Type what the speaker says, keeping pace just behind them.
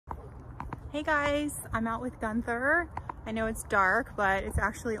Hey guys, I'm out with Gunther. I know it's dark, but it's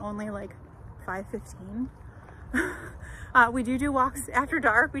actually only like 5:15. We do walks after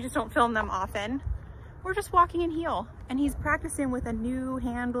dark. We just don't film them often. We're just walking in heel, and he's practicing with a new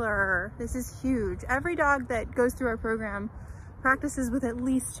handler. This is huge. Every dog that goes through our program practices with at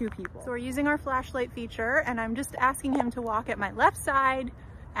least 2 people. So we're using our flashlight feature, and I'm just asking him to walk at my left side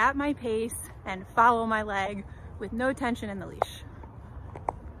at my pace and follow my leg with no tension in the leash.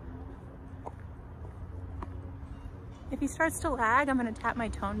 If he starts to lag, I'm gonna tap my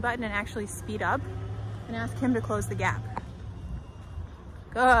tone button and actually speed up and ask him to close the gap.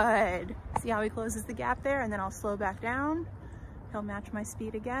 Good. See how he closes the gap there? And then I'll slow back down. He'll match my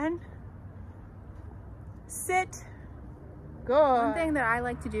speed again. Sit. Good. One thing that I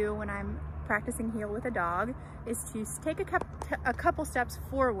like to do when I'm practicing heel with a dog is to take a couple steps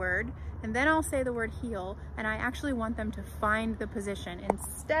forward, and then I'll say the word heel, and I actually want them to find the position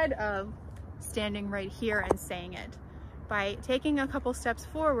instead of standing right here and saying it. By taking a couple steps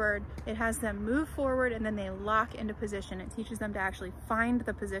forward, it has them move forward and then they lock into position. It teaches them to actually find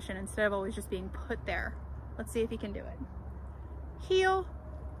the position instead of always just being put there. Let's see if he can do it. Heel.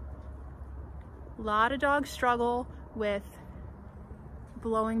 A lot of dogs struggle with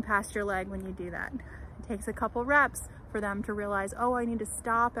blowing past your leg when you do that. It takes a couple reps for them to realize, oh, I need to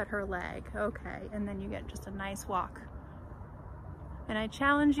stop at her leg. Okay, and then you get just a nice walk. And I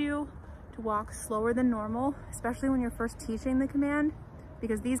challenge you to walk slower than normal, especially when you're first teaching the command,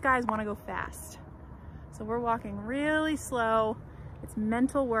 because these guys want to go fast. So we're walking really slow. It's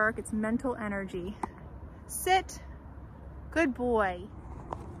mental work, it's mental energy. Sit. Good boy.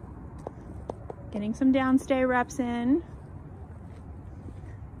 Getting some downstay reps in.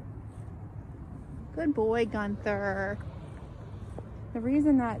 Good boy, Gunther. The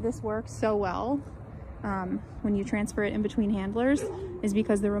reason that this works so well when you transfer it in between handlers is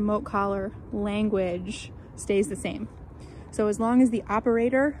because the remote collar language stays the same. So as long as the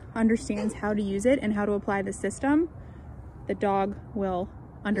operator understands how to use it and how to apply the system, the dog will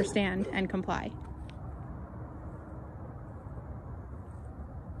understand and comply.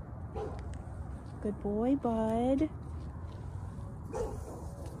 Good boy, bud.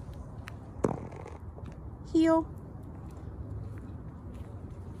 Heel.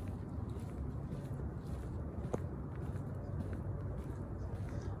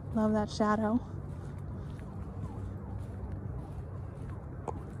 Love that shadow.